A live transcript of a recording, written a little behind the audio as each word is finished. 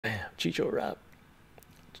Chycho rap.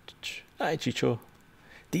 Hi Chycho.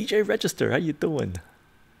 DJ Register, how you doing?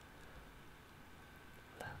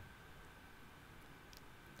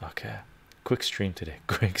 Okay, quick stream today.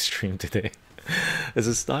 Quick stream today. Is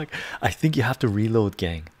it stuck? I think you have to reload,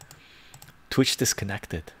 gang. Twitch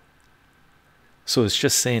disconnected, so it's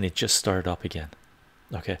just saying it just started up again.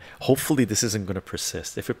 Okay, hopefully this isn't going to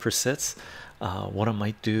persist. If it persists, what I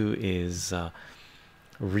might do is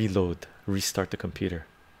reload, restart the computer.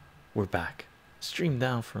 We're back. Stream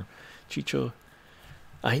down for Chycho.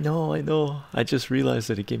 I know, I know. I just realized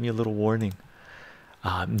that it gave me a little warning.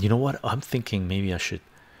 You know what? I'm thinking maybe I should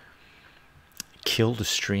kill the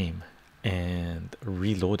stream and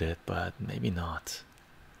reload it, but maybe not.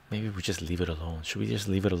 Maybe we just leave it alone. Should we just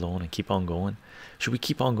leave it alone and keep on going? Should we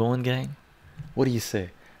keep on going, gang? What do you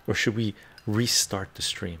say? Or should we restart the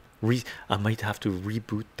stream? I might have to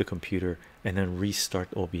reboot the computer and then restart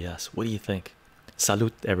OBS. What do you think?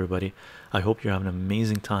 Salute, everybody. I hope you're having an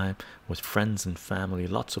amazing time with friends and family.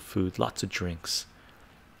 Lots of food, lots of drinks.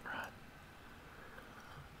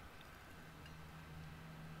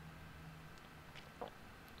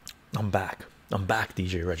 I'm back. I'm back,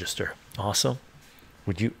 DJ Register. Awesome.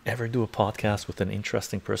 Would you ever do a podcast with an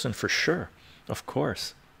interesting person? For sure, of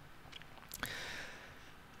course.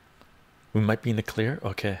 We might be in the clear.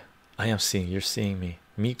 Okay, I am seeing, you're seeing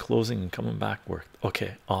me closing and coming back worked.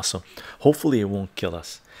 Okay, awesome. Hopefully it won't kill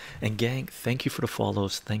us. And gang, thank you for the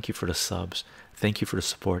follows, thank you for the subs, thank you for the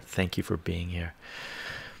support, thank you for being here.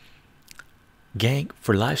 Gang,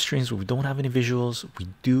 for live streams where we don't have any visuals, we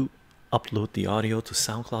do upload the audio to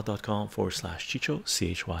soundcloud.com/chycho,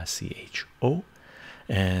 CHYCHO.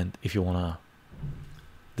 And if you want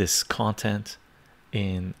this content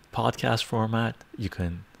in podcast format, you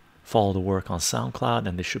can follow the work on SoundCloud,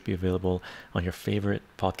 and they should be available on your favorite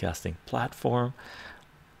podcasting platform.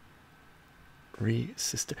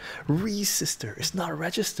 Sister, it's not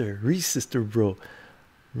register. Sister, bro.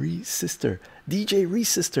 Sister, DJ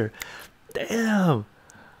Sister. Damn,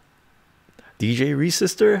 DJ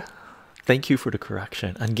Sister. Thank you for the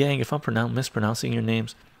correction. And gang, if I'm mispronouncing your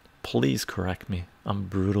names, please correct me. I'm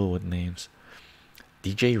brutal with names.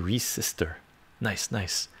 DJ Sister. Nice,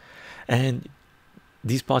 nice. And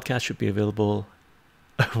these podcasts should be available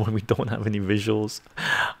when we don't have any visuals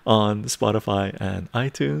on Spotify and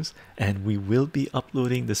iTunes. And we will be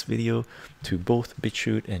uploading this video to both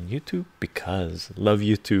BitChute and YouTube because love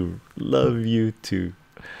you too. Love you too.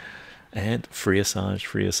 And free Assange,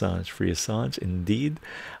 free Assange, free Assange, indeed.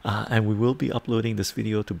 And we will be uploading this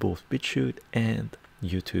video to both BitChute and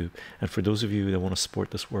YouTube. And for those of you that want to support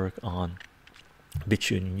this work on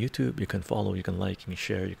BitChute and YouTube, you can follow, you can like, you can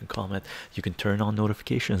share, you can comment, you can turn on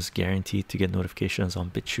notifications. Guaranteed to get notifications on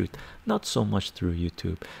BitChute, not so much through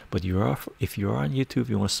YouTube. But if you are on YouTube,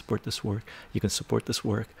 you want to support this work, you can support this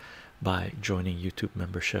work by joining YouTube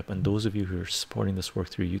membership. And those of you who are supporting this work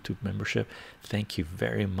through YouTube membership, thank you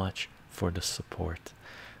very much for the support.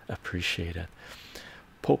 Appreciate it.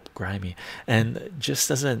 Pope Grimy. And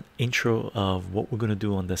just as an intro of what we're going to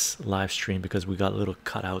do on this live stream, because we got a little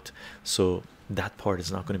cut out, so that part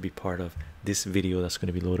is not going to be part of this video that's going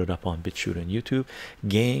to be loaded up on BitChute and YouTube.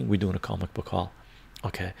 Gang, we're doing a comic book haul.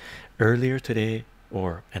 Okay, earlier today,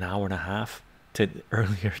 or an hour and a half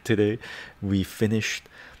earlier today, we finished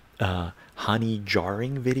honey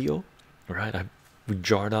jarring video. Right, we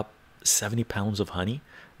jarred up 70 pounds of honey,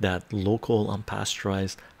 that local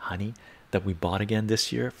unpasteurized honey that we bought again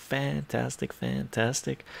this year. Fantastic,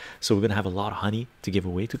 fantastic. So we're gonna have a lot of honey to give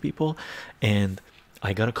away to people. And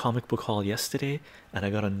I got a comic book haul yesterday, and I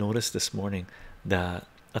got a notice this morning that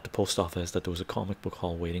at the post office that there was a comic book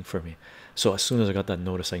haul waiting for me. So as soon as I got that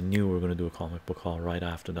notice, I knew we were gonna do a comic book haul right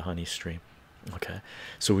after the honey stream. Okay,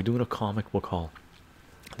 so we're doing a comic book haul.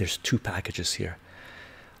 There's two packages here.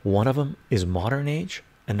 One of them is modern age,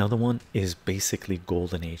 another one is basically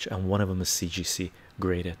golden age, and one of them is CGC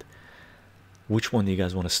graded. Which one do you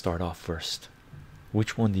guys want to start off first?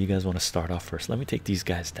 Which one do you guys want to start off first? Let me take these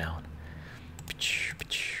guys down.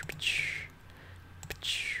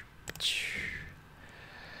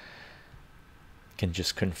 Can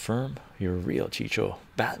just confirm you're real, Chycho.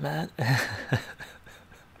 Batman?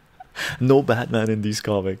 No Batman in these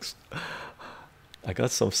comics. I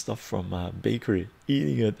got some stuff from bakery.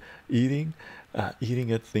 Eating it,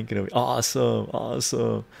 thinking of it. Awesome,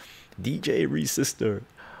 awesome. DJ Sister.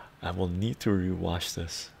 I will need to rewatch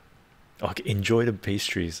this. Okay, enjoy the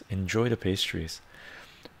pastries. Enjoy the pastries.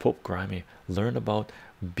 Pope Grimy. Learn about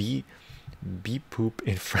bee poop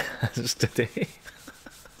in France today.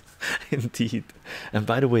 Indeed. And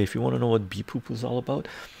by the way, if you want to know what bee poop is all about,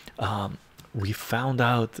 we found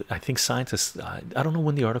out, I think scientists, I don't know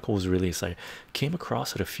when the article was released, I came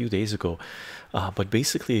across it a few days ago, but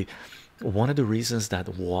basically one of the reasons that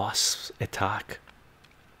wasps attack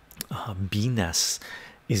bee nests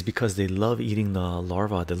is because they love eating the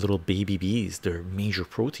larvae, the little baby bees. They're a major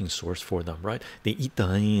protein source for them, right? They eat the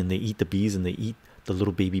honey and they eat the bees and they eat the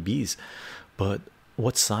little baby bees. But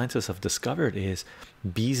what scientists have discovered is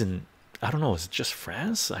bees in, I don't know, is it just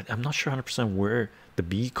France? I'm not sure 100% where the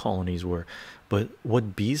bee colonies were, but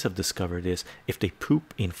what bees have discovered is if they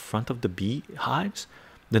poop in front of the bee hives,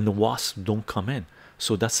 then the wasps don't come in.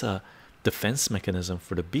 So that's a defense mechanism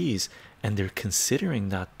for the bees, and they're considering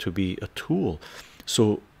that to be a tool.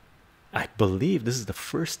 So I believe this is the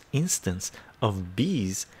first instance of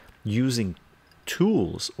bees using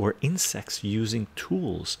tools, or insects using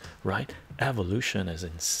tools, right? Evolution is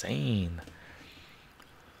insane.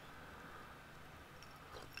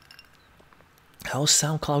 How's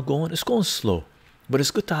SoundCloud going? It's going slow, but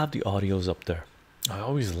it's good to have the audios up there. I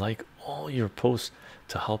always like all your posts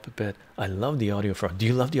to help a bit. I love the audio format. Do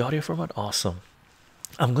you love the audio format? Awesome.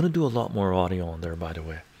 I'm gonna do a lot more audio on there, by the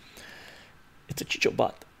way. It's a chycho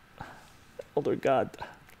bot. Elder God,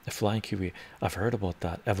 a flying kiwi. I've heard about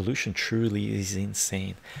that. Evolution truly is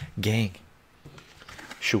insane. Gang,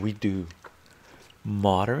 should we do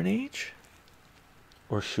modern age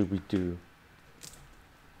or should we do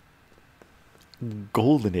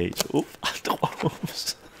golden age? Oh,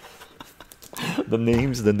 the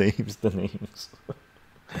names.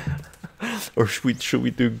 Or should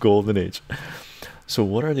we do golden age? So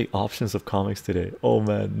what are the options of comics today? Oh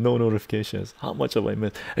man, no notifications. How much have I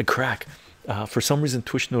missed? A crack. For some reason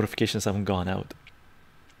Twitch notifications haven't gone out.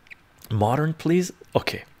 Modern, please.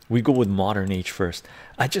 Okay, we go with modern age first.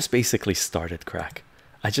 I just basically started, crack.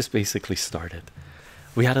 I just basically started.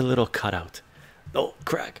 We had a little cutout. Oh,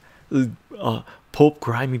 crack. Pope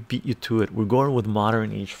Grimy beat you to it. We're going with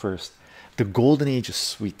modern age first. The golden age is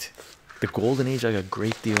sweet. The golden age I got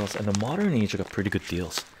great deals, and the modern age I got pretty good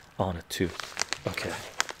deals on it too. Okay,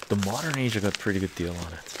 the modern age I got pretty good deal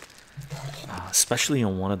on it, especially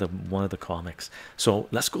on one of the comics. So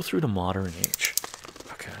let's go through the modern age.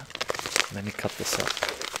 Okay, let me cut this up.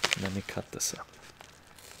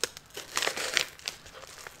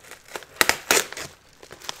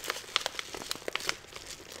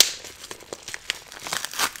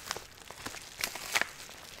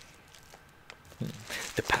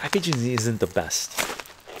 The packaging isn't the best.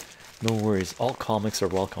 No worries, all comics are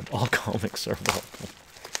welcome. All comics are welcome.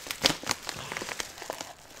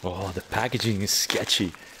 Oh, the packaging is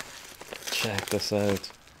sketchy. Check this out.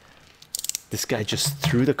 This guy just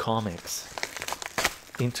threw the comics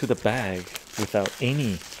into the bag without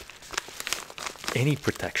any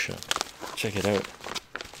protection. Check it out.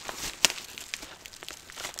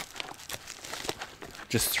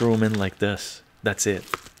 Just threw them in like this. That's it.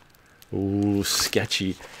 Oh,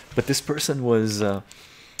 sketchy. But this person was a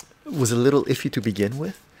little iffy to begin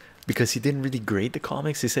with, because he didn't really grade the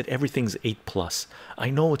comics. He said everything's 8+. I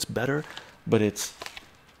know it's better, but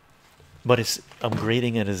I'm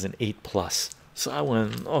grading it as an 8+. So I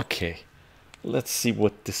went, okay, let's see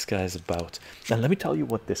what this guy's about. Now let me tell you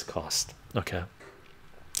what this cost. Okay,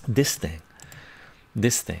 this thing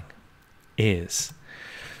is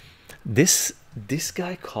this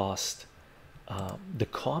guy cost, the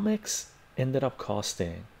comics ended up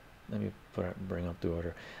costing, let me bring up the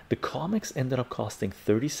order. The comics ended up costing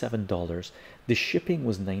 $37. The shipping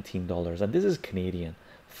was $19, and this is Canadian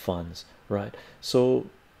funds, right? So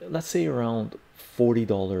let's say around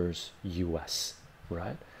 $40 US,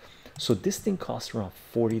 right? So this thing costs around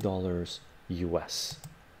 $40 US.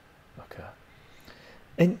 Okay,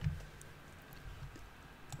 and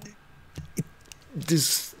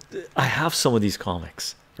this, I have some of these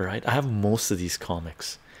comics, right? I have most of these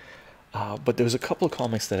comics, but there's a couple of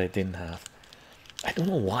comics that I didn't have. I don't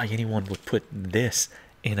know why anyone would put this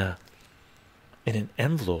in an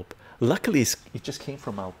envelope. Luckily it just came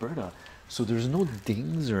from Alberta, so there's no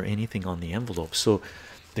dings or anything on the envelope, so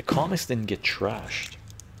the comics didn't get trashed.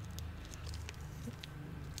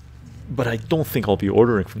 But I don't think I'll be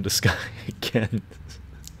ordering from this guy again.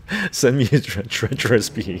 Send me his treacherous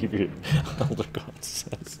behavior. Elder God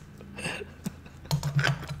says.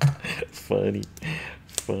 Funny.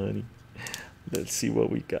 Let's see what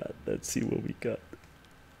we got. Let's see what we got.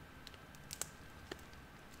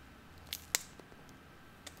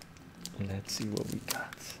 Let's see what we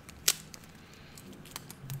got.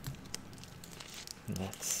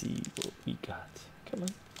 Let's see what we got. Come on.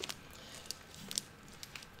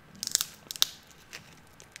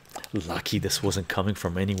 Lucky this wasn't coming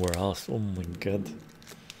from anywhere else. Oh my god.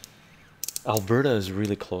 Alberta is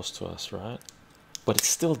really close to us, right? but it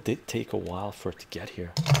still did take a while for it to get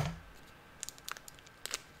here.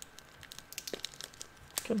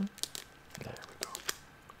 Come on. There we go.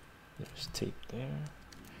 There's tape there.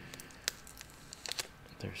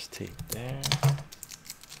 There's tape there.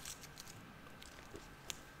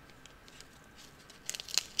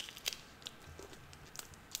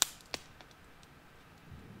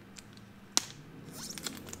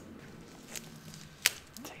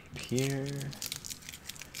 Tape here.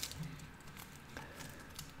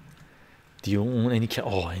 Do you own any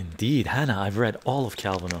oh, indeed, Hannah, I've read all of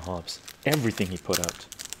Calvin and Hobbes, everything he put out.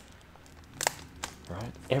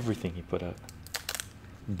 Right, everything he put out.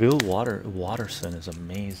 Bill Watterson is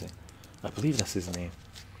amazing. I believe that's his name.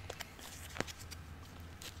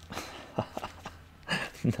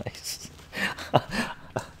 Nice.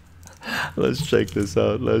 Let's check this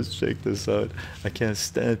out. Let's check this out. I can't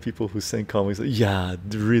stand people who send comics like, yeah,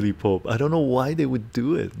 really, Pope. I don't know why they would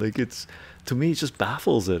do it. Like, it's, to me, it just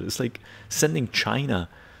baffles it. It's like sending China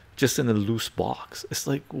just in a loose box. It's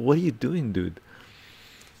like, what are you doing, dude?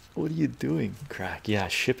 What are you doing? Crack. Yeah,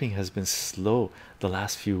 shipping has been slow the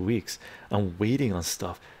last few weeks. I'm waiting on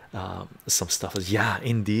stuff. Some stuff is, yeah,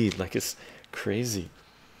 indeed, like, it's crazy.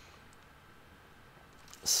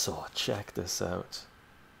 So check this out.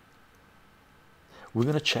 We're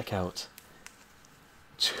gonna check out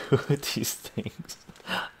two of these things.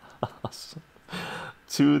 Awesome.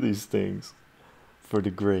 Two of these things for the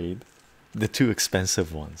grade, the two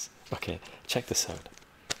expensive ones. Okay, check this out.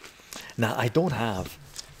 Now I don't have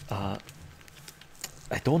a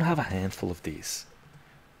handful of these,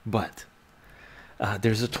 but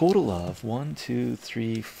there's a total of 1 2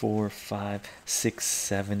 3 4 5 6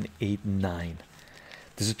 7 8 9.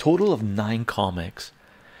 There's a total of 9 comics.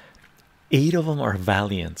 8 of them are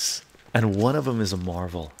Valiants, and 1 of them is a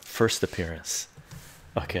Marvel first appearance.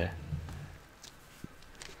 Okay,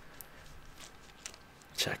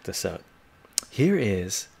 check this out. Here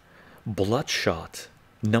is Bloodshot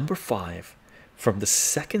number 5 from the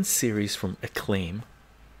second series from Acclaim.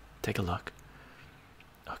 Take a look.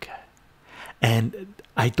 Okay, and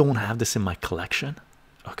I don't have this in my collection.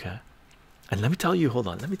 Okay, and let me tell you, hold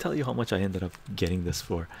on, let me tell you how much I ended up getting this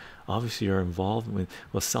for. Obviously you're involved with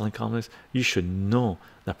selling comics, you should know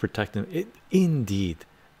that protecting it, indeed,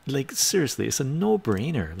 like, seriously, it's a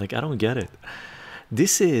no-brainer. Like, I don't get it.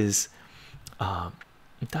 This is oh,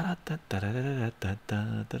 did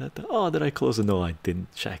I close it? No, I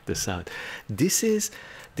didn't. Check this out. This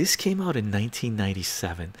came out in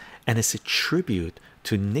 1997, and it's a tribute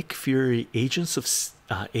to Nick Fury, Agents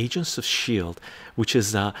of Shield, which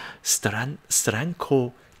is a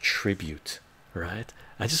Stranko tribute, right?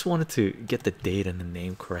 I just wanted to get the date and the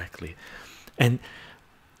name correctly, and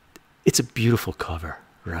it's a beautiful cover,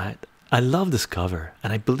 right? I love this cover,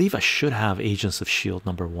 and I believe I should have Agents of Shield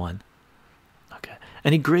number 1. Okay,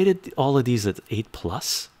 and he graded all of these at 8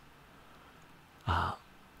 plus.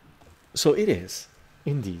 So it is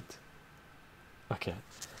indeed. Okay,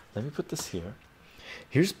 let me put this here.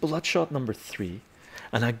 Here's Bloodshot number 3,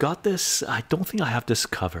 and I got this. I don't think I have this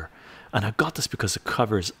cover, and I got this because the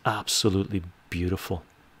cover is absolutely beautiful.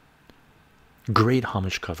 Great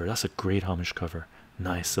homage cover. That's a great homage cover.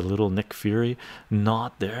 Nice. A little Nick Fury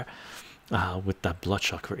not there with that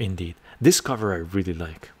Bloodshot cover. Indeed, this cover I really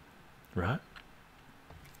like, right?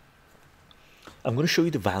 I'm going to show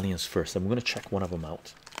you the Valiants first. I'm going to check one of them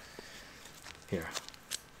out here.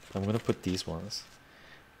 I'm going to put these ones.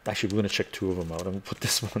 Actually, we're going to check 2 of them out. I'm going to put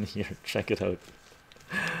this one here. Check it out.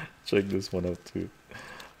 Check this one out too.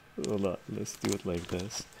 Hold on. Let's do it like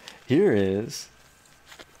this. Here is,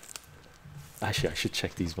 actually, I should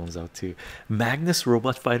check these ones out too. Magnus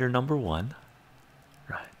Robot Fighter number 1.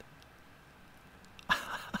 Right.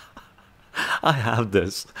 I have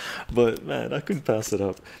this, but man, I couldn't pass it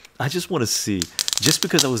up. I just want to see, just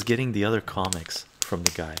because I was getting the other comics from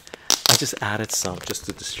the guy, I just added some just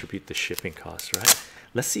to distribute the shipping costs, right?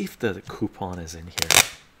 Let's see if the coupon is in here.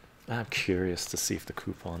 I'm curious to see if the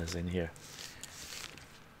coupon is in here.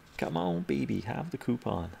 Come on, baby, have the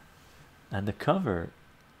coupon. And the cover,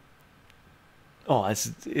 oh,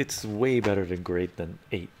 it's way better than grade than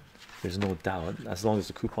 8. There's no doubt, as long as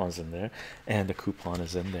the coupon's in there, and the coupon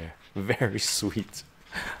is in there. Very sweet,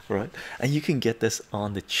 right? And you can get this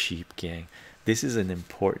on the cheap, gang. This is an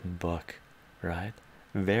important book, right?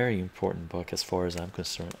 Very important book as far as I'm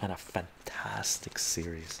concerned, and a fantastic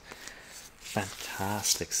series.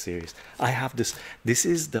 Fantastic series. I have this. This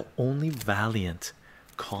is the only Valiant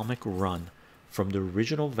comic run from the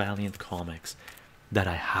original Valiant comics that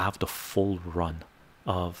I have the full run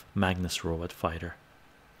of Magnus Robot Fighter.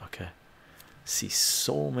 Okay, see,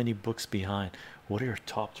 so many books behind. What are your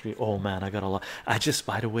top 3? Oh man, I got a lot. I just,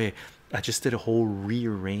 by the way, I just did a whole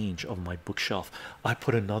rearrange of my bookshelf. I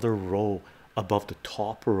put another row above the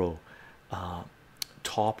top row, uh,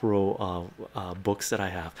 of books that I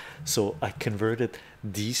have. So I converted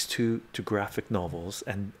these two to graphic novels,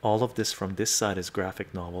 and all of this from this side is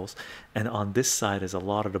graphic novels, and on this side is a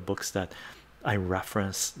lot of the books that I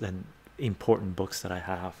reference and important books that I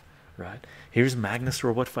have. Right, here's Magnus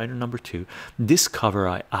Robot Fighter number 2. This cover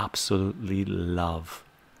I absolutely love.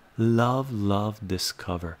 Love this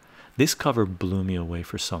cover. This cover blew me away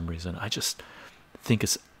for some reason. I just think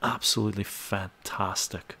it's absolutely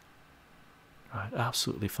fantastic. Right,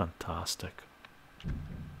 absolutely fantastic.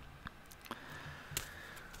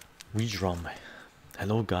 We drum.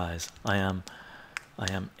 Hello guys, I am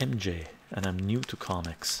MJ and I'm new to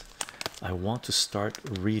comics. I want to start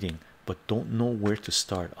reading but don't know where to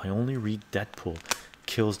start. I only read Deadpool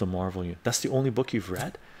Kills the Marvel Universe. That's the only book you've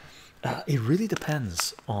read? It really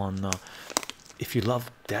depends on if you love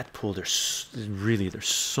Deadpool. There's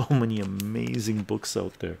so many amazing books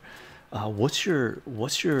out there. What do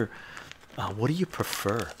you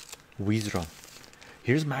prefer? Weedrum.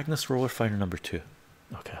 Here's Magnus Roller Fighter number 2.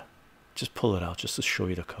 Okay, just pull it out just to show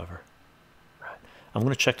you the cover. Right, I'm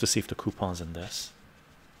gonna check to see if the coupon's in this.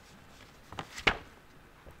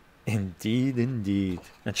 Indeed, and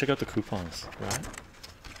check out the coupons. Right,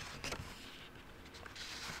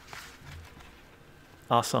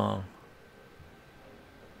 awesome.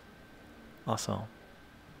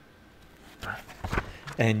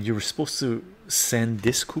 And you were supposed to send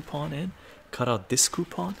this coupon in, cut out this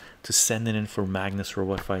coupon to send it in for Magnus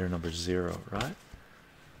Robot Fighter number 0, right?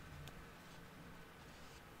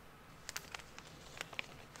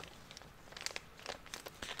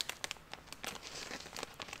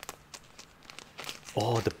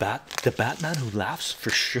 Oh, the Batman Who Laughs,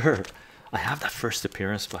 for sure. I have that first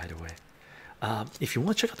appearance, by the way. If you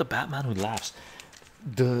want to check out the Batman Who Laughs,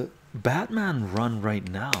 the Batman run right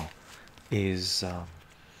now is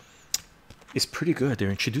pretty good. They're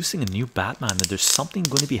introducing a new Batman, and there's something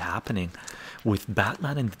going to be happening with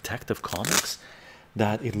Batman and Detective Comics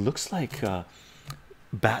that it looks like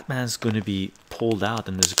Batman's going to be pulled out,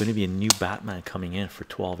 and there's going to be a new Batman coming in for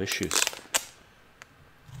 12 issues.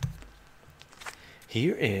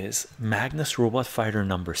 Here is Magnus Robot Fighter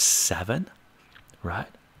number 7, right?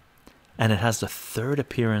 And it has the 3rd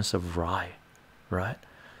appearance of Rai, right?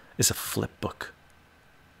 It's a flip book.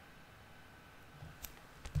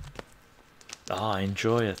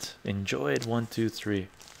 Enjoy it. 1, 2, 3.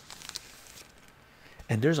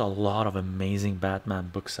 And there's a lot of amazing Batman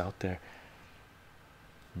books out there.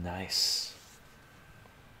 Nice.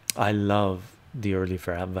 I love the early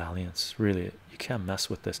Valiants. Really, you can't mess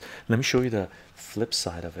with this. Let me show you the flip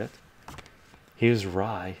side of it. Here's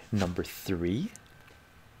Rai number 3.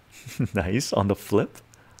 Nice on the flip,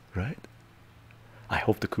 right? I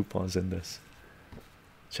hope the coupon's in this.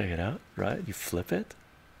 Check it out, right? You flip it.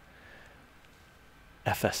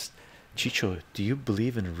 FS Chycho, do you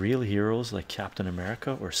believe in real heroes like Captain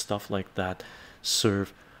America or stuff like that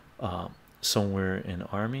serve somewhere in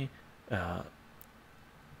army?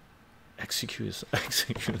 Execute.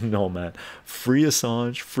 No, man. Free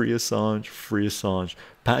Assange.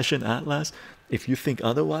 Passion Atlas. If you think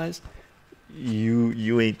otherwise,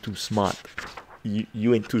 you ain't too smart.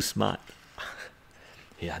 You ain't too smart.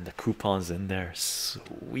 Yeah, and the coupons in there.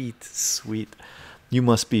 Sweet. You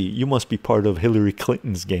must be part of Hillary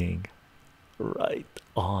Clinton's gang. Right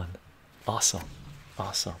on. Awesome.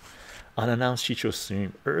 Unannounced Chycho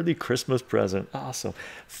stream, early Christmas present. Awesome.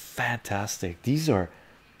 Fantastic. These are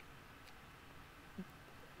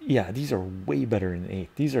way better than 8.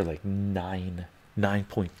 These are like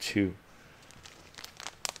 9.2.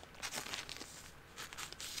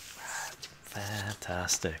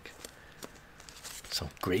 Fantastic. Some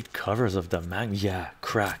great covers of the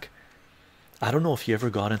crack. I don't know if you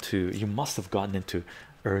ever got into, you must have gotten into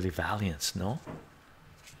early Valiants, no?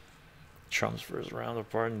 Trump's first round of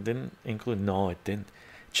pardon didn't include, no, it didn't.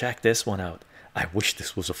 Check this one out. I wish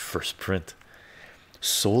this was a first print.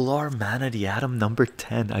 Solar Man of the Atom number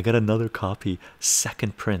 10. I got another copy.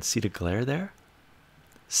 2nd print. See the glare there?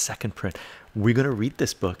 2nd print. We're gonna read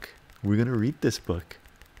this book.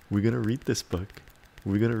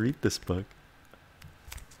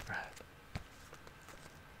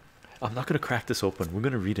 I'm not gonna crack this open. We're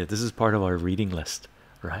gonna read it. This is part of our reading list,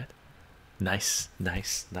 right? Nice.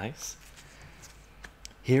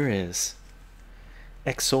 Here is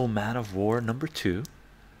Exo Man of War number 2.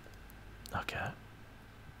 Okay.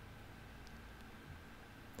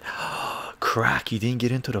 Crack, you didn't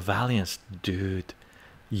get into the Valiants, dude.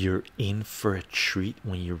 You're in for a treat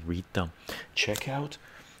when you read them. Check out,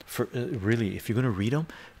 for really, if you're gonna read them,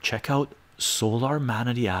 check out Solar Man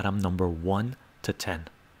of the Atom number 1 to 10,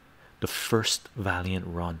 the first Valiant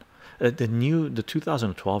run. The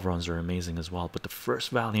 2012 runs are amazing as well, but the first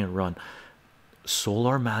Valiant run,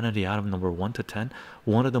 Solar Man of the Atom number 1 to 10,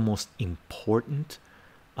 one of the most important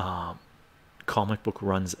comic book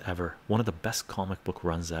runs ever, one of the best comic book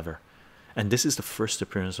runs ever. And this is the first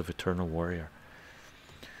appearance of Eternal Warrior.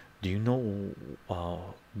 Do you know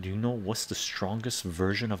what's the strongest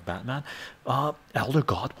version of Batman? Elder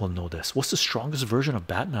God will know this. What's the strongest version of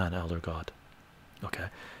Batman, Elder God? Okay,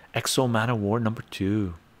 Exo Man of War number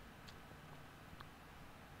 2.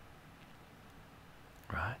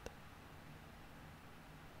 Right.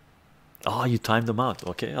 Oh, you timed them out.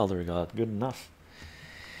 Okay, Elder God, good enough.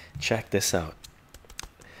 Check this out.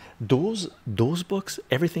 Those books,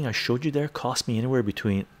 everything I showed you there, cost me anywhere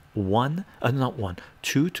between $2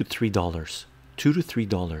 to $3, $2 to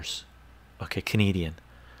 $3, okay, Canadian.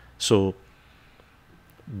 So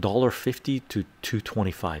 $1.50 to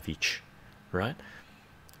 $2.25 each, right?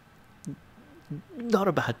 Not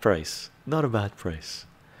a bad price, not a bad price.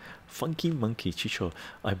 Funky Monkey Chycho,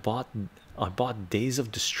 I bought Days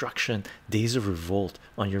of Destruction, Days of Revolt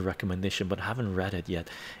on your recommendation, but I haven't read it yet.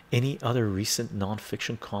 Any other recent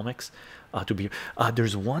non-fiction comics to be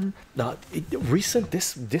there's one recent,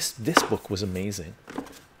 this book was amazing.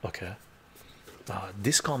 Okay,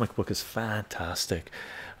 this comic book is fantastic.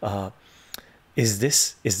 Is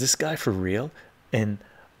this guy for real? And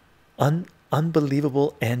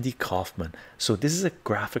unbelievable Andy Kaufman. So this is a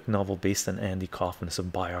graphic novel based on Andy Kaufman. It's a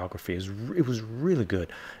biography. It was really good.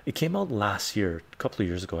 It came out last year, a couple of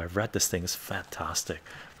years ago. I've read this thing. It's fantastic,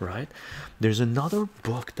 right? There's another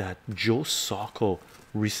book that Joe Sacco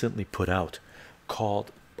recently put out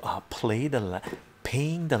called Paying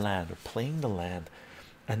the Land,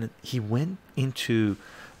 and he went into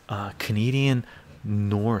Canadian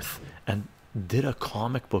North and did a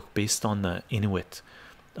comic book based on the Inuit,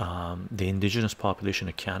 the indigenous population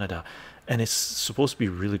of Canada, and it's supposed to be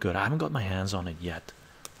really good. I haven't got my hands on it yet.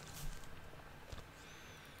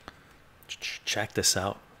 Check this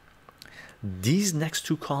out. These next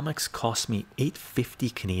two comics cost me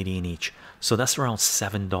 $8.50 Canadian each, so that's around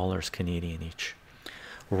 $7 Canadian each.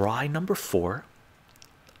 Rye number 4,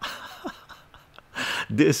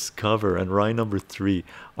 this cover, and Rye number 3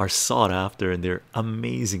 are sought after, and they're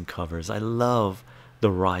amazing covers. I love the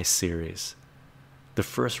Rye series. The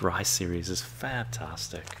first Rise series is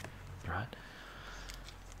fantastic, right?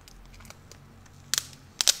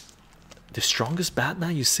 The strongest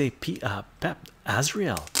Batman, you say, Pep,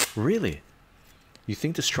 Azrael? Really? You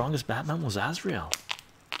think the strongest Batman was Azrael?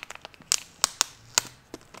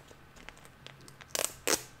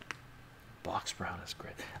 Box Brown is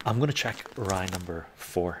great. I'm gonna check Rye number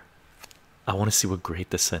 4. I want to see what grade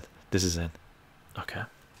this is in. Okay.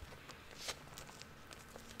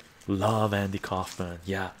 Love Andy Kaufman,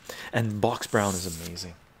 yeah, and Box Brown is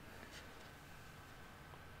amazing.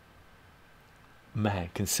 Man,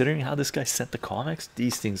 considering how this guy sent the comics,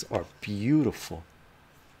 these things are beautiful.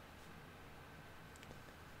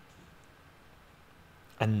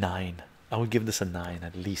 A 9. I would give this a 9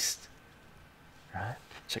 at least. Right?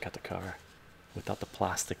 Check out the cover without the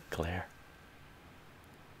plastic glare.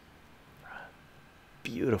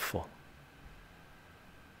 Beautiful.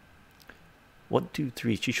 1, 2,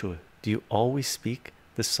 3. Chycho, do you always speak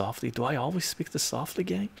this softly? Do I always speak this softly,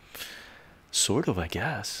 gang? Sort of, I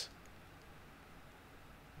guess.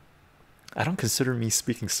 I don't consider me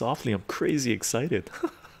speaking softly. I'm crazy excited.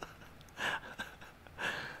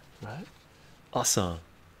 Right? Awesome.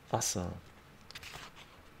 Awesome.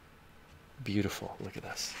 Beautiful. Look at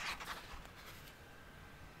this.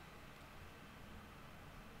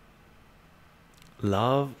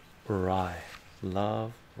 Love Rye.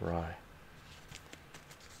 Love Rye.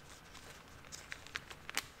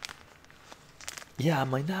 Yeah,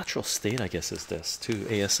 my natural state, I guess, is this too.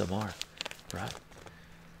 ASMR, right?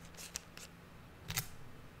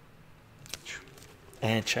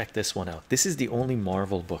 And check this one out. This is the only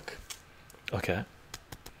Marvel book. Okay.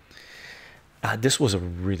 This was a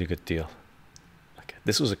really good deal. Okay,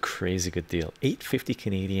 this was a crazy good deal. $8.50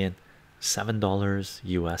 Canadian, $7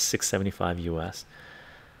 US, $6.75 US.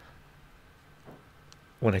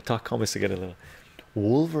 When I talk comics, I get a little.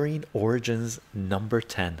 Wolverine Origins number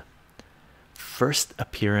 10. First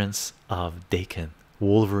appearance of Dakin,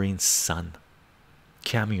 Wolverine's son.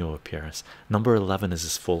 Cameo appearance. Number 11 is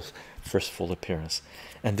his first full appearance,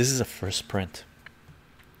 and this is a first print.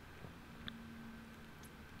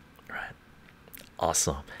 Right.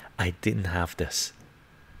 Awesome. I didn't have this.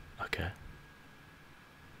 Okay.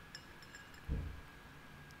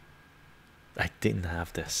 I didn't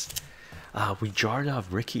have this. We jarred up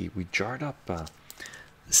Ricky. We jarred up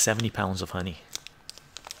 70 pounds of honey.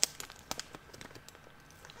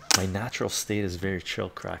 My natural state is very chill,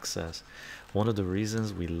 Crack says. One of the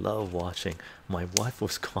reasons we love watching. My wife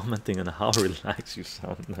was commenting on how relaxed you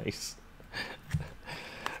sound. Nice.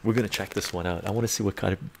 We're gonna check this one out. I want to see what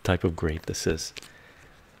kind of type of grape this is.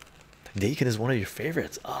 Dakin is one of your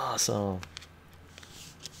favorites. Awesome.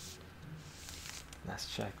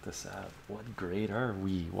 Let's check this out. What grade are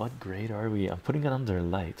we? What grade are we? I'm putting it under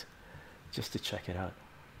light just to check it out.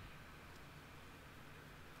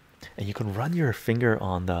 And you can run your finger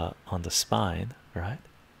on the spine, right?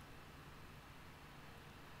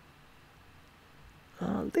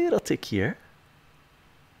 A little tick here.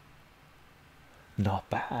 Not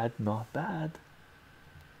bad, not bad.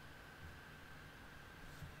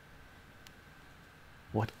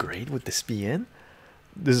 What grade would this be in?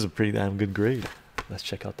 This is a pretty damn good grade. Let's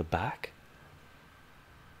check out the back.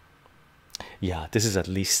 Yeah, this is at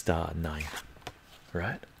least 9,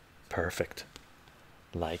 right? Perfect.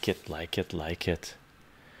 Like it, like it, like it.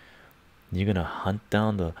 You're gonna hunt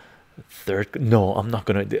down the third. No, I'm not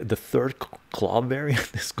gonna. The third claw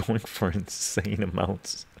variant is going for insane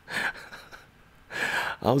amounts.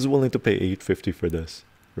 I was willing to pay 850 for this,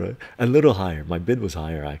 right? A little higher. My bid was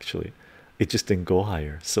higher actually. It just didn't go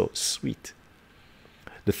higher. So sweet.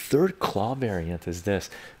 The third claw variant is this.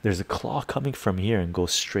 There's a claw coming from here and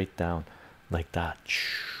goes straight down like that,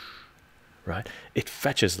 right? It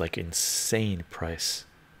fetches like insane price,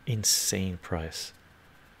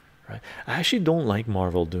 right? I actually don't like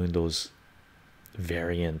Marvel doing those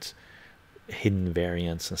variant, hidden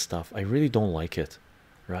variants and stuff. I really don't like it,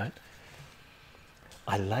 right?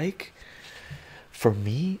 I like, for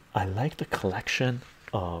me, I like the collection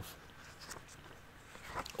of.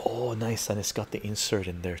 Oh, nice, and it's got the insert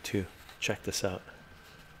in there too. Check this out.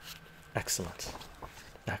 Excellent,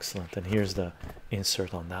 excellent. And here's the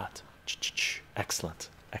insert on that. Excellent,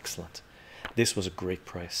 excellent. This was a great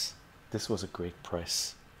price. This was a great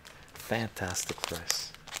price. Fantastic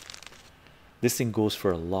price. This thing goes for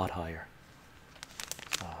a lot higher.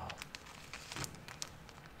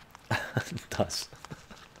 It does.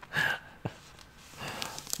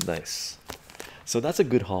 Nice. So that's a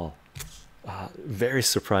good haul. Very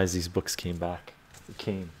surprised these books came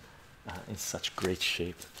in such great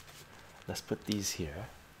shape. Let's put these here.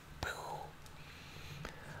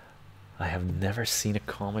 I have never seen a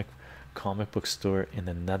comic book store in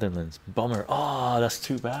the Netherlands. Bummer. Oh, that's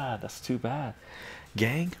too bad. That's too bad.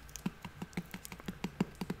 Gang,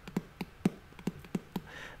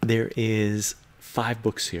 there is 5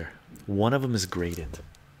 books here. One of them is graded.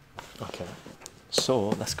 Okay, so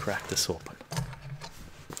let's crack this open.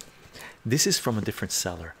 This is from a different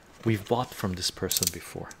seller. We've bought from this person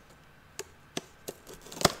before,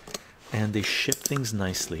 and they ship things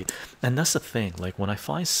nicely. And that's the thing, like when I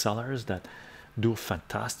find sellers that do a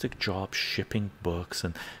fantastic job shipping books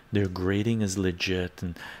and their grading is legit,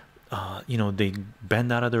 and you know, they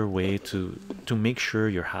bend out of their way to make sure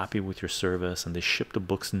you're happy with your service, and they ship the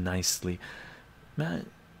books nicely, man,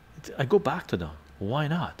 I go back to them. Why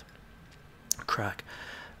not? Crack.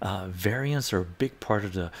 Variants are a big part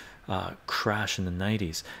of the crash in the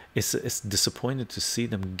 90s. It's disappointed to see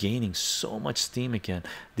them gaining so much steam again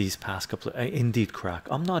these past couple of, indeed, Crack.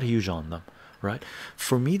 I'm not huge on them, right?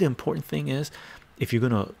 For me, the important thing is, if you're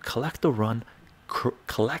gonna collect the run,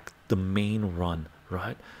 collect the main run,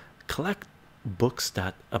 right? Collect books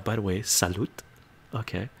that, by the way, salute.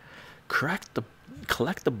 Okay, collect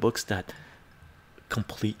the books that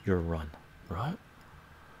complete your run, right?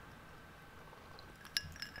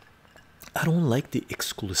 I don't like the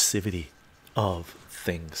exclusivity of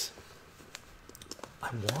things.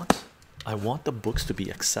 I want the books to be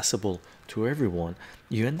accessible to everyone.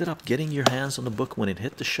 You ended up getting your hands on the book when it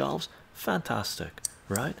hit the shelves. Fantastic,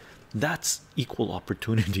 right? That's equal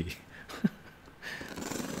opportunity.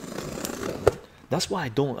 That's why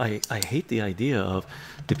I hate the idea of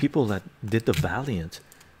the people that did the Valiant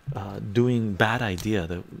doing Bad Idea,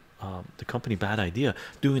 the company Bad Idea,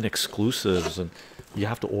 doing exclusives, and you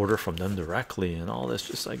have to order from them directly and all this.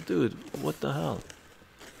 Just like, dude, what the hell?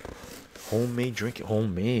 Homemade drinking,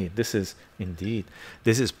 homemade. This is indeed,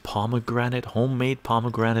 this is homemade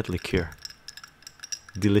pomegranate liqueur.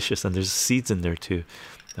 Delicious, and there's seeds in there too.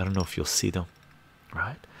 I don't know if you'll see them,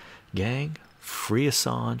 right? Gang, free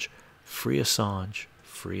Assange, free Assange,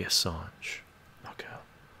 free Assange. Okay.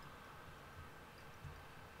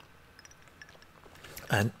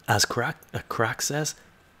 And as Crack says,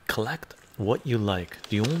 collect what you like.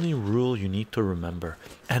 The only rule you need to remember,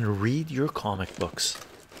 and read your comic books.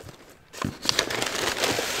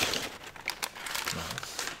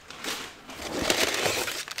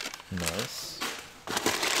 Nice.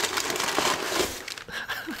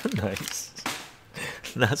 Nice.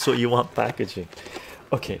 That's what you want packaging.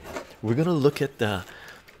 Okay, we're gonna look at the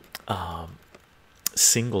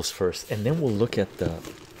singles first, and then we'll look at the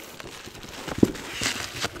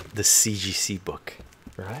CGC book,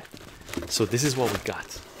 right? So this is what we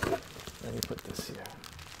got. Let me put this here.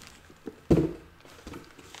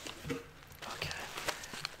 Okay,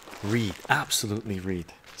 read, absolutely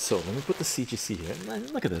read. So let me put the CGC here.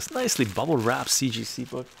 Look at this, nicely bubble wrapped CGC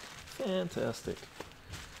book. Fantastic,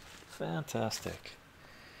 fantastic.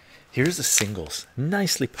 Here's the singles,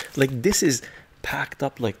 nicely, like this is packed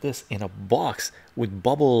up like this in a box with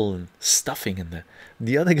bubble and stuffing in there.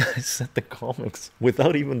 The other guys sent the comics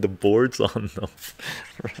without even the boards on them.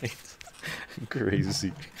 Right?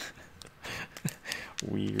 Crazy.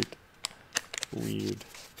 Weird.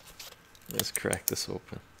 Let's crack this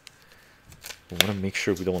open. I want to make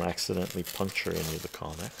sure we don't accidentally puncture any of the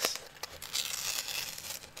comics.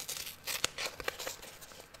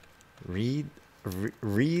 Read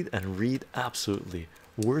and read, absolutely.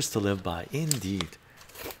 Words to live by, indeed.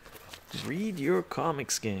 Read your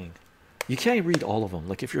comics, gang. You can't read all of them.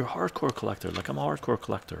 Like if you're a hardcore collector, like I'm a hardcore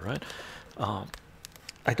collector, right? I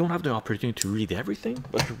don't have the opportunity to read everything,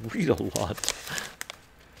 but I read a lot.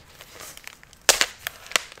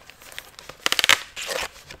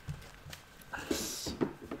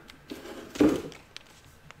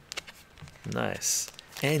 Nice.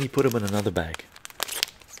 And he put them in another bag.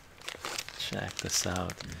 Check this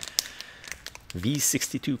out.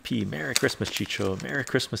 V62P, Merry Christmas, Chycho. Merry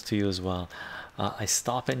Christmas to you as well. I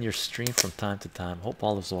stop in your stream from time to time. Hope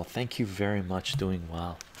all is well. Thank you very much. Doing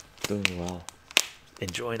well.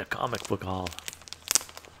 Enjoying a comic book haul.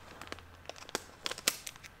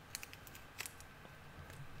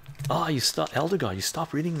 Oh, you stopped, Elder God. You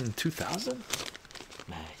stopped reading in 2000.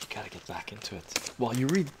 Man, you gotta get back into it. Well, you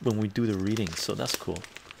read when we do the reading, so that's cool.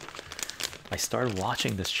 I started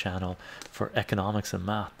watching this channel for economics and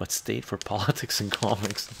math, but stayed for politics and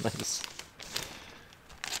comics. Nice.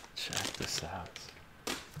 Check this out.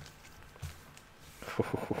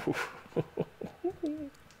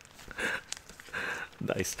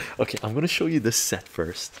 Nice. Okay, I'm gonna show you this set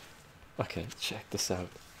first. Okay, check this out.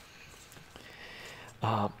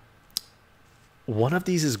 One of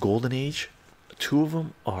these is Golden Age. Two of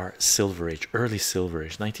them are Silver Age, early Silver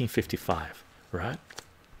Age, 1955, right?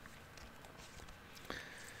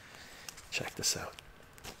 Check this out.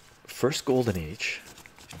 First Golden Age.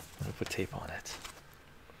 I'm gonna put tape on it.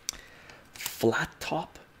 Flat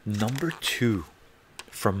top number 2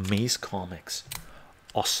 from Maze Comics.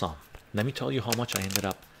 Awesome. Let me tell you how much I ended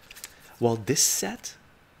up. Well, this set,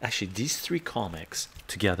 actually, these 3 comics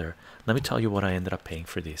together. Let me tell you what I ended up paying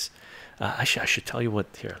for these. Actually, I should tell you what.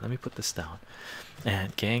 Here, let me put this down.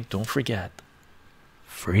 And gang, don't forget.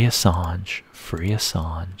 Free Assange. Free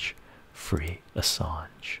Assange. Free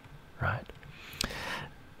Assange. Right,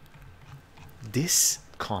 this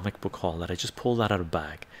comic book haul that I just pulled out of a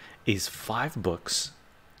bag is 5 books.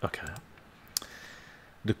 Okay,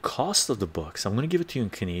 the cost of the books, I'm going to give it to you in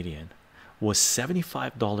Canadian, was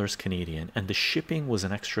 $75 Canadian, and the shipping was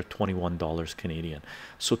an extra $21 Canadian.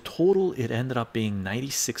 So total it ended up being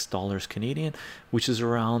 $96 Canadian, which is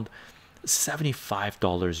around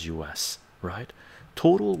 $75 US, right?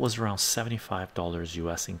 Total was around $75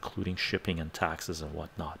 US, including shipping and taxes and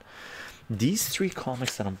whatnot. These 3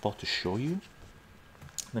 comics that I'm about to show you,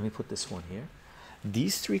 let me put this one here.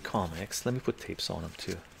 These 3 comics, let me put tapes on them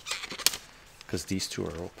too, because these 2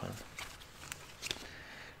 are open.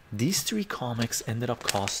 These 3 comics ended up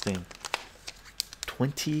costing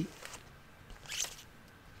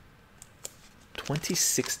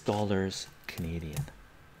 $26 Canadian.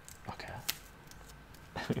 Okay.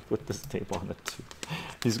 Let me put this tape on it too.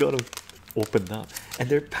 He's got them opened up, and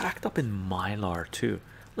they're packed up in Mylar too.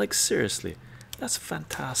 Like seriously, that's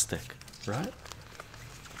fantastic, right?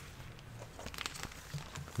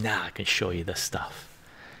 Now I can show you the stuff.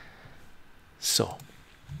 So,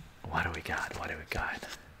 what do we got? What do we got?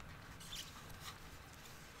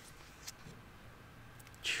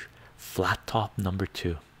 Flat top number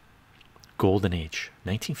 2, Golden Age,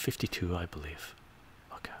 1952, I believe.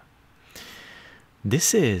 Okay.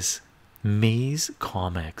 This is Maze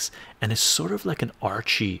Comics, and it's sort of like an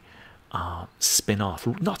Archie spin-off,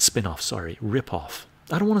 not spin-off, sorry, rip-off.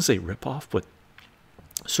 I don't want to say rip-off, but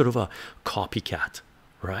sort of a copycat,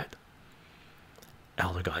 right?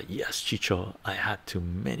 Elder God, yes, Chycho, I had too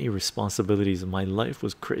many responsibilities and my life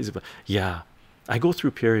was crazy, but yeah, I go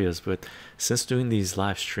through periods, but since doing these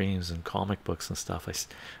live streams and comic books and stuff,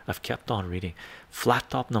 I've kept on reading. Flat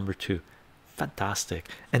top number 2, fantastic.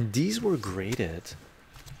 And these were graded.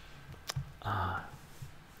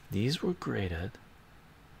 These were graded.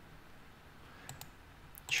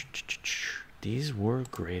 These were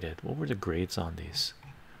graded. What were the grades on these?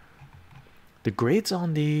 The grades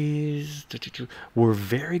on these were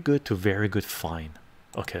very good to very good fine.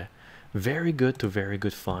 Okay, very good to very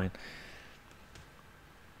good fine.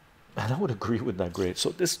 And I would agree with that grade.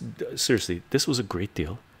 So this, seriously, this was a great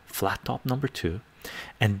deal. Flat top number 2,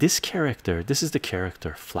 and this character, this is the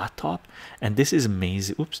character flat top, and this is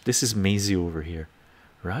Maisie. Oops, this is Maisie over here,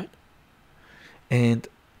 right? And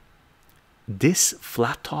this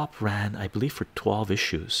flat top ran, I believe, for 12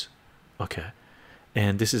 issues. Okay,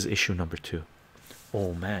 and this is issue number 2.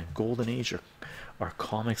 Oh man, golden age are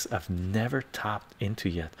comics I've never tapped into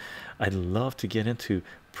yet. I'd love to get into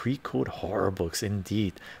pre-code horror books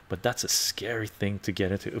indeed, but that's a scary thing to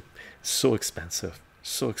get into. So expensive,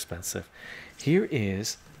 so expensive. Here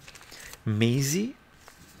is Maisie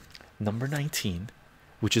number 19,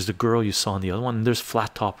 which is the girl you saw in the other one, and there's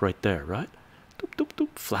flat top right there, right? Doop, doop, doop.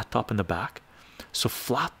 Flat top in the back. So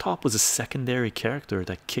flat top was a secondary character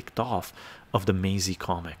that kicked off of the Maisie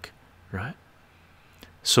comic, right?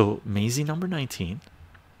 So Maisie number 19.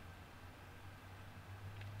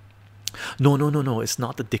 No, it's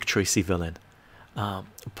not the Dick Tracy villain.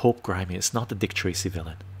 Pope Grimy, it's not the Dick Tracy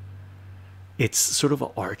villain. It's sort of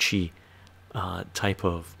a Archie type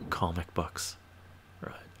of comic books,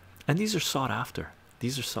 right? And these are sought after.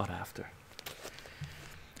 These are sought after.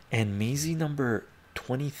 And Maisie number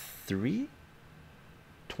 23.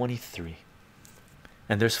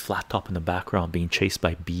 And there's flat top in the background being chased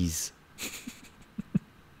by bees.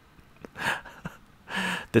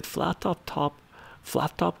 Did flat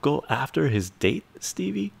top go after his date,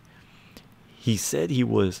 Stevie? He said he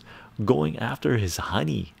was going after his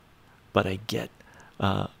honey, but I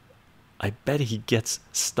bet he gets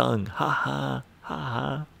stung. Ha ha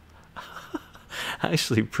ha ha.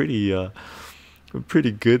 Actually pretty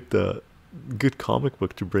good good comic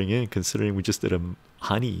book to bring in, considering we just did a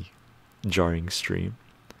honey jarring stream.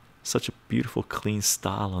 Such a beautiful clean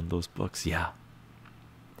style on those books. Yeah,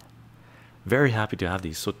 very happy to have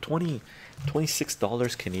these. So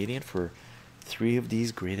 $26 Canadian for 3 of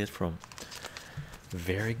these, graded from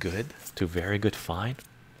very good to very good fine.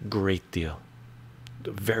 Great deal.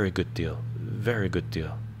 Very good deal. Very good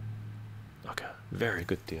deal. Okay, very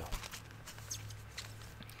good deal.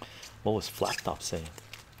 What was Flat Top saying?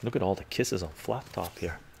 Look at all the kisses on Flat Top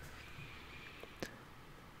here.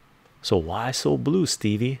 So why so blue,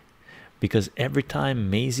 Stevie? Because every time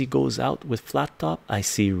Maisie goes out with Flat Top, I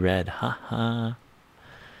see red. Haha.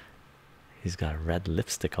 He's got red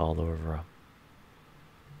lipstick all over him.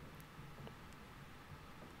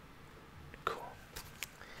 Cool.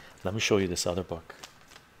 Let me show you this other book.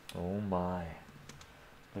 Oh my.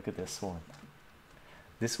 Look at this one.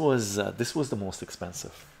 This was the most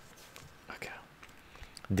expensive. Okay.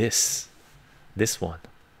 This one.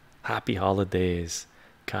 Happy Holidays.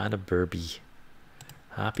 Kind of burby.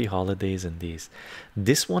 Happy Holidays and these.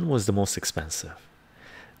 This one was the most expensive.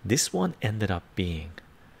 This one ended up being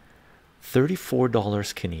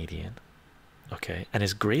 $34 Canadian. Okay, and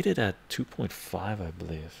it's graded at 2.5, I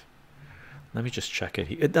believe. Let me just check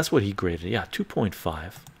it. That's what he graded. Yeah,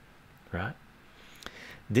 2.5. Right.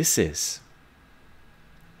 This is,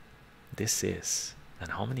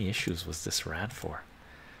 and how many issues was this ran for?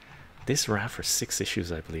 This ran for 6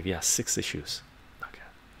 issues, I believe. Yeah, 6 issues. Okay.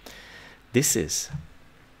 This is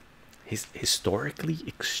historically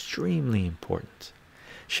extremely important.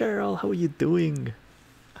 Cheryl, how are you doing?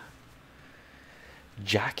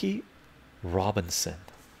 Jackie Robinson,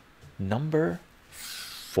 number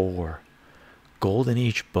 4, Golden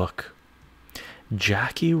Age book.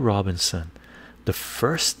 Jackie Robinson, the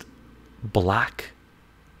first black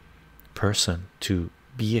person to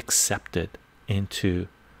be accepted into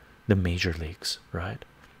the major leagues, right?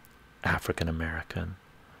 African American,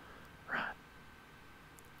 right?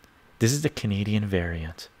 This is the Canadian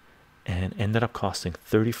variant, and ended up costing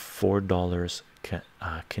 $34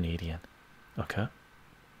 Canadian. Okay,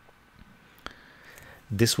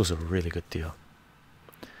 this was a really good deal.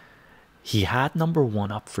 He had number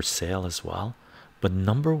 1 up for sale as well, but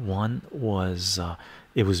number 1 was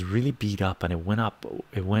it was really beat up, and it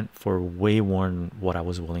went for way more than what I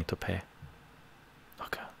was willing to pay.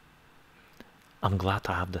 Okay, I'm glad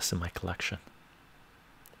to have this in my collection.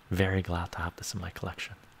 Very glad to have this in my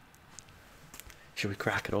collection. Should we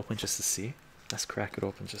crack it open just to see? Let's crack it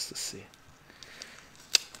open just to see.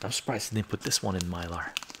 I'm surprised they didn't put this one in Mylar.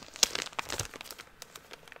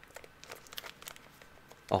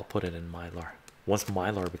 I'll put it in Mylar once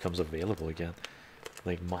Mylar becomes available again.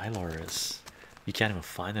 Like, Mylar is, you can't even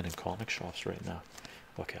find it in comic shops right now.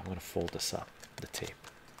 Okay, I'm gonna fold this up, the tape.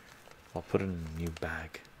 I'll put it in a new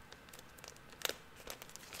bag.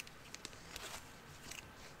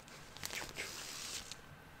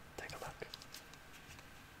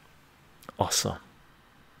 awesome.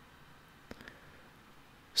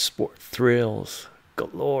 Sport thrills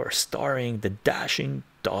galore, starring the dashing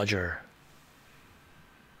Dodger.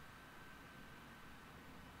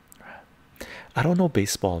 I don't know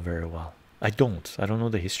baseball very well. I don't know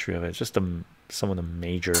the history of it. It's just some of the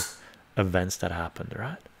major events that happened,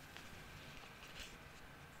 right?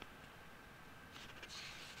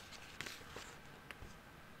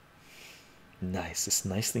 Nice, it's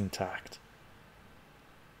nicely intact.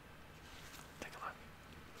 Take a look.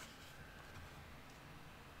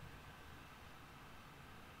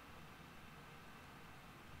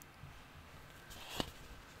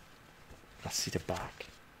 Let's see the back.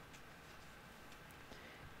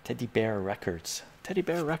 Teddy Bear Records. Teddy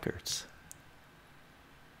Bear Records.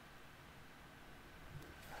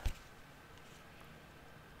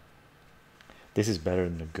 This is better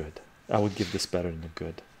than the good. I would give this better than the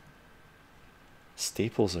good.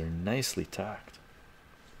 Staples are nicely tacked.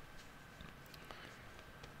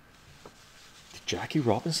 Did Jackie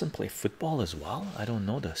Robinson play football as well? I don't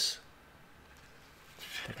know this.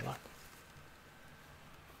 Take a look.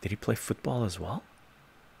 Did he play football as well?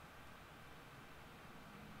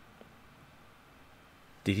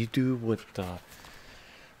 Did he do what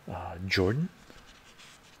Jordan,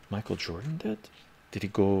 Michael Jordan did? Did he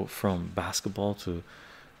go from basketball to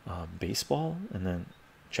baseball, and then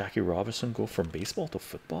Jackie Robinson go from baseball to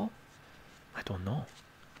football? I don't know.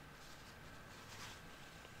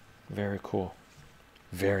 Very cool.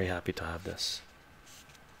 Very happy to have this.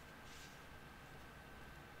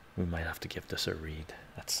 We might have to give this a read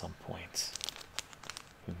at some point.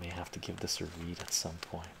 We may have to give this a read at some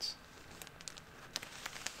point.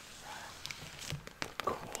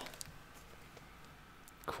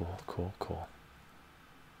 Cool. Cool.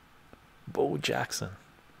 Bo Jackson.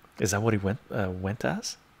 Is that what he went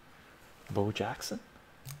as? Bo Jackson?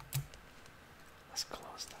 Let's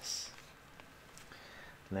close this.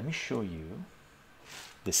 Let me show you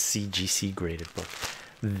the CGC graded book.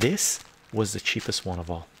 This was the cheapest one of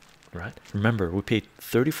all, right? Remember, we paid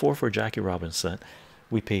 34 for Jackie Robinson.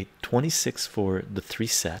 We paid 26 for the 3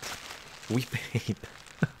 set. We paid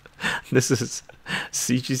this is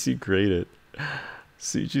CGC graded.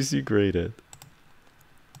 CGC graded.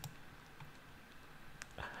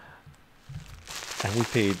 And we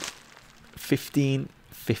paid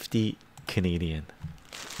 15.50 Canadian.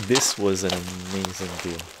 This was an amazing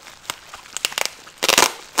deal.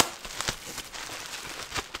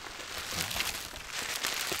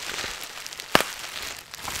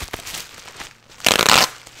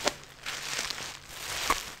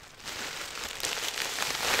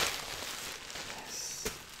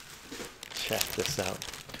 Check this out.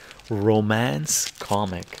 Romance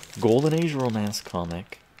comic. Golden Age romance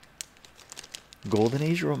comic. Golden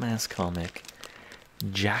Age romance comic.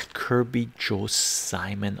 Jack Kirby, Joe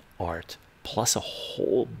Simon art, plus a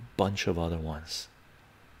whole bunch of other ones.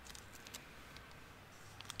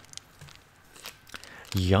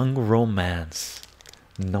 Young Romance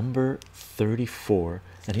number 34,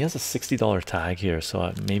 and he has a $60 tag here,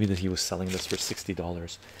 so maybe that he was selling this for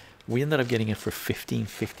 $60. We ended up getting it for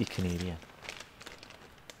 15.50 Canadian.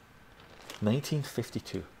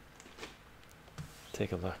 1952.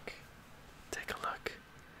 Take a look. Take a look.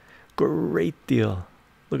 Great deal.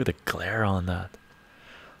 Look at the glare on that.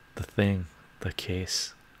 The thing, the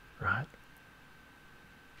case, right?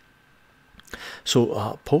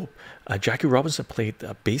 So Pope, Jackie Robinson played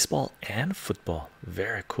baseball and football.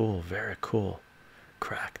 Very cool, very cool.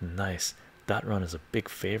 Crack, nice. That run is a big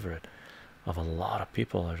favorite of a lot of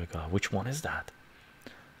people. Which one is that?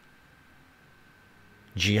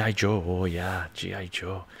 G.I. Joe. Oh yeah, G.I.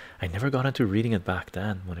 Joe. I never got into reading it back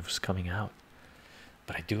then when it was coming out,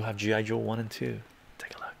 but I do have G.I. Joe 1 and 2.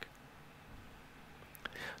 Take a look.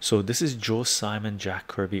 So this is Joe Simon, Jack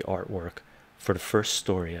Kirby artwork for the first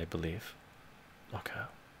story, I believe. Okay.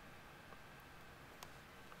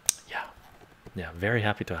 Yeah, very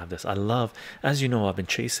happy to have this. I love, as you know, I've been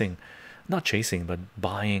chasing, not chasing, but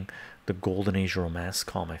buying the Golden Age romance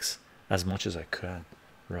comics as much as I could,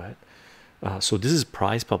 right? So this is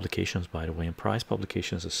Prize Publications, by the way, and Prize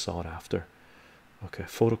Publications is sought after. Okay,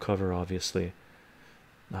 photo cover, obviously.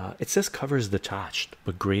 It says cover is detached,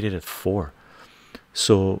 but graded at 4,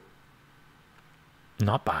 so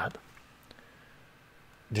not bad.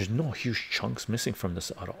 There's no huge chunks missing from this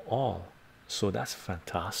at all, so that's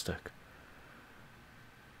fantastic.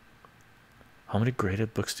 How many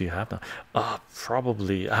graded books do you have now?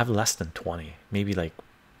 Probably I have less than 20, maybe like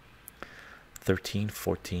 13,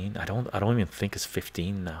 14. I don't even think it's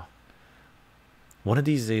 15 now. One of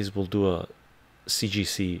these days we'll do a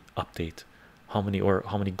CGC update. How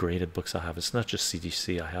many graded books I have. It's not just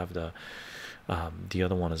CGC. I have the The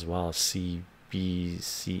other one as well, CBCS,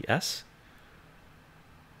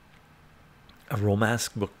 a romance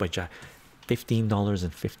book by Jack,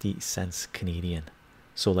 $15.50 Canadian,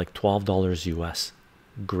 so like $12 US,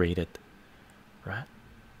 graded, right?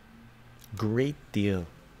 Great deal,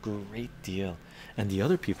 great deal. And the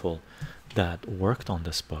other people that worked on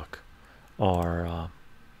this book are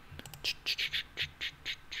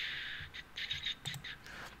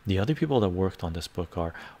the other people that worked on this book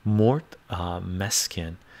are Mort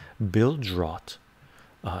Meskin, Bill Drott,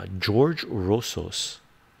 George Rossos,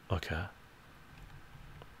 okay,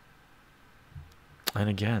 and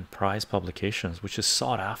again, Prize Publications, which is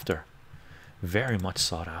sought after, very much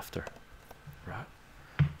sought after, right?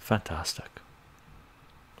 Fantastic.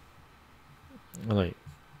 Like,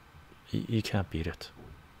 you can't beat it.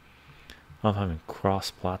 I'm having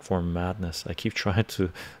cross-platform madness. I keep trying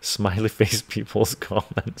to smiley face people's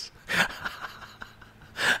comments.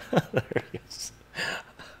 There he is.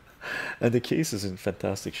 And the case is in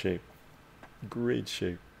fantastic shape, great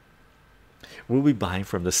shape. We'll be buying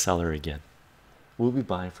from the seller again. We'll be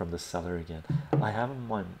buying from the seller again. I have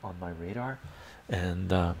him on my radar,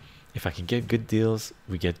 and if I can get good deals,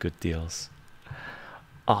 we get good deals.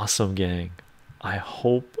 Awesome, gang. I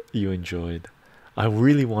hope you enjoyed. I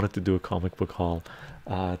really wanted to do a comic book haul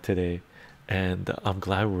today, and I'm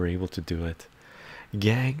glad we were able to do it.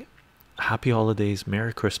 Gang, happy holidays,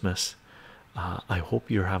 Merry Christmas. I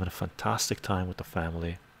hope you're having a fantastic time with the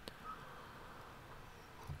family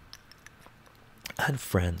and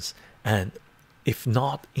friends, and if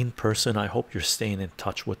not in person, I hope you're staying in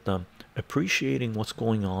touch with them, appreciating what's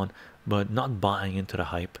going on, but not buying into the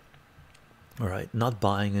hype. All right, not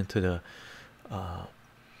buying into the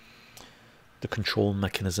control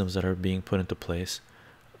mechanisms that are being put into place,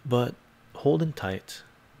 but holding tight,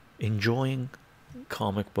 enjoying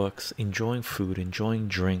comic books, enjoying food, enjoying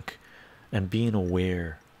drink, and being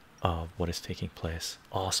aware of what is taking place.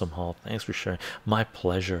 Awesome haul. Thanks for sharing. My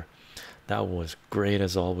pleasure. That was great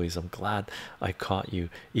as always. I'm glad I caught you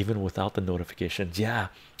even without the notifications. Yeah,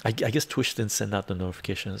 I guess Twitch didn't send out the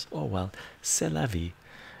notifications. Oh well, c'est la vie.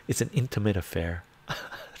 It's an intimate affair.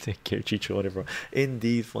 Take care, Chycho, whatever.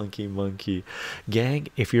 Indeed, Funky Monkey. Gang,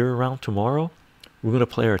 if you're around tomorrow, we're gonna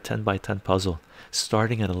play our 10 by 10 puzzle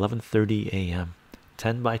starting at 11:30 a.m.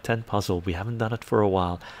 10 by 10 puzzle. We haven't done it for a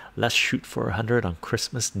while. Let's shoot for 100 on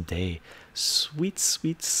Christmas Day. Sweet,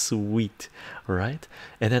 sweet, sweet. All right,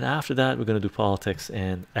 and then after that, we're gonna do politics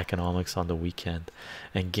and economics on the weekend.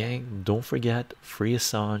 And gang, don't forget, free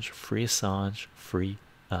Assange, free Assange, free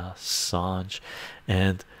Assange.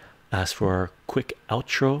 And as for our quick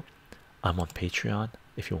outro, I'm on Patreon.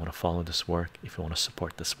 If you want to follow this work, if you want to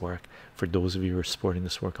support this work, for those of you who are supporting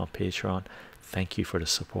this work on Patreon, thank you for the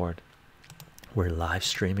support. We're live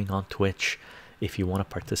streaming on Twitch. If you want to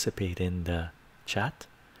participate in the chat,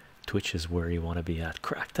 Twitch is where you want to be at.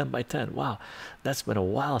 Crack 10 by 10. Wow, that's been a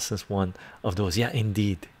while since one of those. Yeah,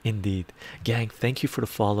 indeed, indeed. Gang, thank you for the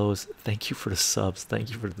follows, thank you for the subs, thank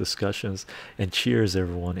you for the discussions, and cheers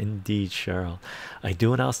everyone. Indeed, Cheryl. I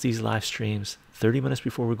do announce these live streams 30 minutes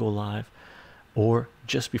before we go live, or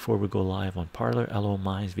just before we go live on Parlor, LO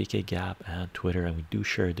Minds, VK Gap, and Twitter, and we do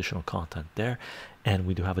share additional content there. And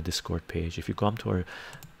we do have a Discord page. If you come to our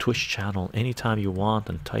Twitch channel anytime you want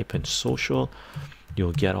and type in social,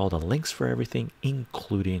 you'll get all the links for everything,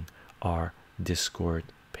 including our Discord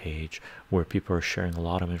page, where people are sharing a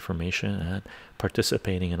lot of information and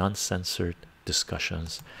participating in uncensored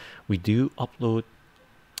discussions. We do upload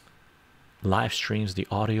live streams, the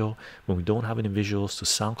audio, when we don't have any visuals, to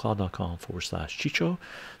soundcloud.com/chycho,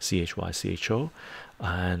 CHYCHO,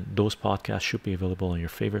 and those podcasts should be available on your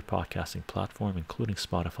favorite podcasting platform, including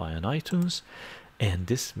Spotify and iTunes. And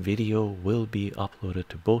this video will be uploaded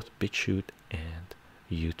to both BitChute and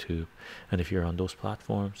YouTube. And if you're on those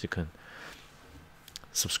platforms, you can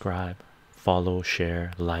subscribe, follow,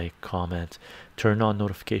 share, like, comment, turn on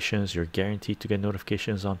notifications. You're guaranteed to get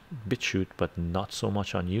notifications on BitChute, but not so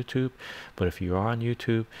much on YouTube. But if you are on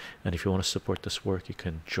YouTube and if you want to support this work, you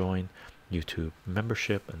can join YouTube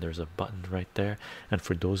membership, and there's a button right there. And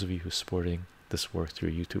for those of you who are supporting this work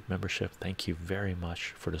through YouTube membership, thank you very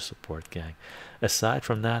much for the support, gang. Aside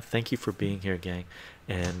from that, thank you for being here, gang.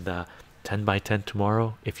 And 10 by 10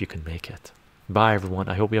 tomorrow, if you can make it. Bye everyone.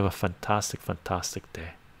 I hope you have a fantastic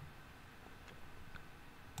day.